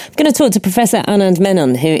I'm going to talk to Professor Anand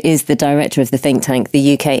Menon, who is the director of the think tank,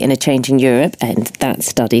 The UK in a Changing Europe, and that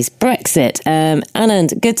studies Brexit.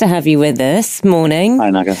 Anand, good to have you with us. Morning. Hi,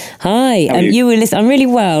 Naga. Hi. How are you? You were I'm really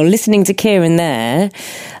well listening to Kieran there.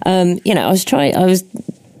 I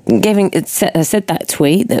said that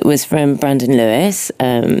tweet that was from Brandon Lewis,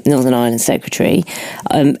 Northern Ireland Secretary,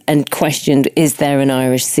 and questioned, is there an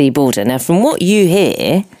Irish sea border? Now, from what you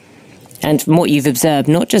hear, and from what you've observed,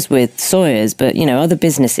 not just with Sawyers, but, other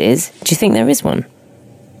businesses, do you think there is one?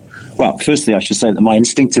 Well, firstly, I should say that my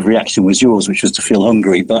instinctive reaction was yours, which was to feel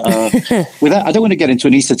hungry. But with that, I don't want to get into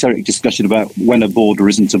an esoteric discussion about when a border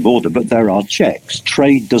isn't a border, but there are checks.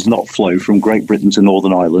 Trade does not flow from Great Britain to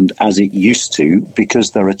Northern Ireland as it used to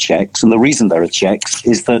because there are checks. And the reason there are checks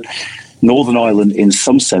is that Northern Ireland, in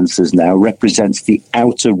some senses now, represents the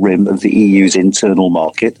outer rim of the EU's internal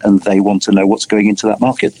market, and they want to know what's going into that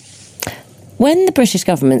market. When the British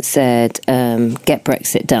government said, get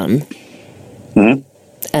Brexit done,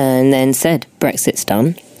 and then said Brexit's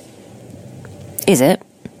done, is it?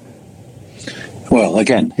 Well,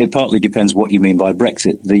 again, it partly depends what you mean by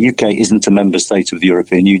Brexit. The UK isn't a member state of the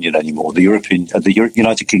European Union anymore. The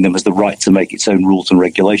United Kingdom has the right to make its own rules and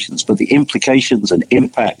regulations, but the implications and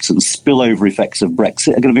impacts and spillover effects of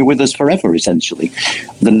Brexit are going to be with us forever, essentially.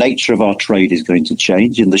 The nature of our trade is going to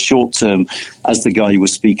change. In the short term, as the guy you were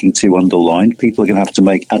speaking to underlined, people are going to have to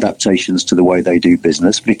make adaptations to the way they do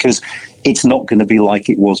business because it's not going to be like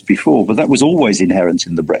it was before. But that was always inherent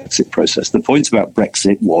in the Brexit process. The point about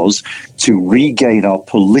Brexit was to regain our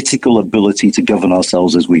political ability to govern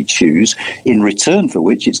ourselves as we choose, in return for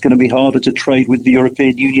which it's going to be harder to trade with the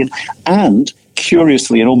European Union and,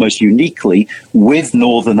 curiously and almost uniquely, with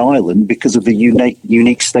Northern Ireland because of the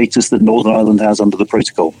unique status that Northern Ireland has under the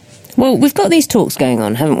protocol. Well, we've got these talks going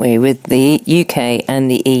on, haven't we, with the UK and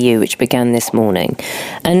the EU, which began this morning.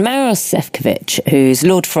 And Maros Sefcovic, who's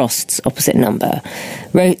Lord Frost's opposite number,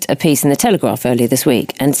 wrote a piece in The Telegraph earlier this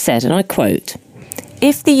week and said, and I quote,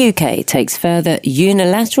 "If the UK takes further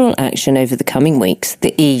unilateral action over the coming weeks,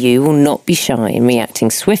 the EU will not be shy in reacting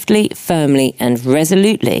swiftly, firmly and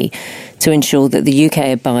resolutely to ensure that the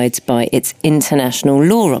UK abides by its international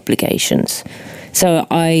law obligations." So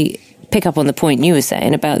I pick up on the point you were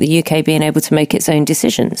saying about the UK being able to make its own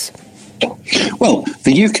decisions. Well,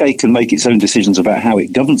 the UK can make its own decisions about how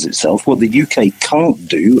it governs itself. What the UK can't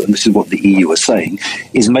do, and this is what the EU are saying,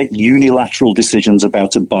 is make unilateral decisions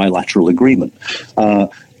about a bilateral agreement.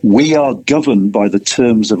 We are governed by the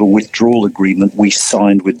terms of a withdrawal agreement we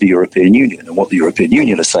signed with the European Union. And what the European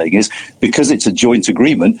Union are saying is, because it's a joint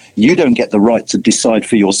agreement, you don't get the right to decide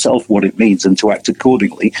for yourself what it means and to act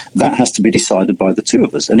accordingly. That has to be decided by the two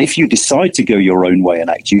of us. And if you decide to go your own way and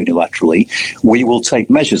act unilaterally, we will take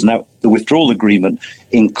measures. Now, the withdrawal agreement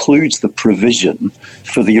includes the provision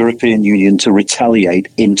for the European Union to retaliate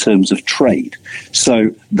in terms of trade. So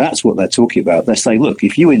that's what they're talking about. They're saying, look,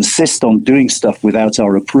 if you insist on doing stuff without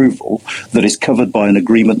our approval that is covered by an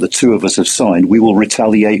agreement the two of us have signed, we will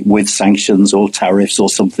retaliate with sanctions or tariffs or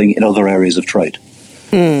something in other areas of trade.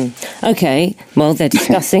 Okay, well, they're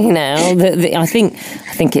discussing now. I think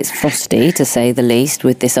it's frosty, to say the least,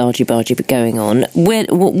 with this argy-bargy going on.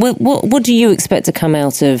 What do you expect to come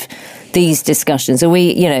out of these discussions? Are we,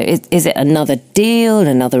 is it another deal,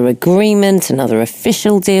 another agreement, another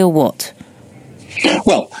official deal? What?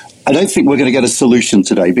 Well, I don't think we're going to get a solution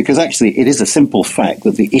today because actually it is a simple fact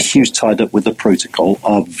that the issues tied up with the protocol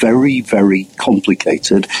are very, very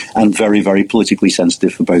complicated and very, very politically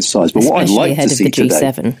sensitive for both sides. But what I'd like to see today...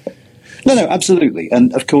 G7. No, absolutely.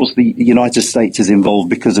 And of course, the United States is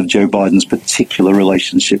involved because of Joe Biden's particular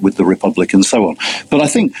relationship with the Republic and so on. But I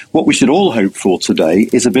think what we should all hope for today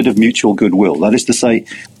is a bit of mutual goodwill. That is to say,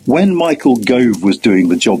 when Michael Gove was doing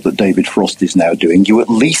the job that David Frost is now doing, you at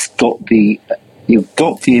least got the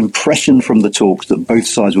impression from the talks that both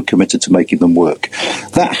sides were committed to making them work.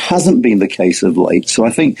 That hasn't been the case of late. So I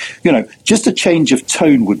think, just a change of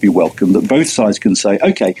tone would be welcome, that both sides can say,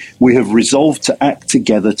 OK, we have resolved to act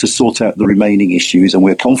together to sort out the remaining issues, and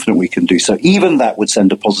we're confident we can do so. Even that would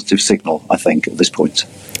send a positive signal, I think, at this point.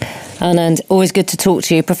 Anand, always good to talk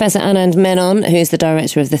to you. Professor Anand Menon, who's the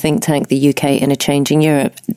director of the think tank, The UK in a Changing Europe.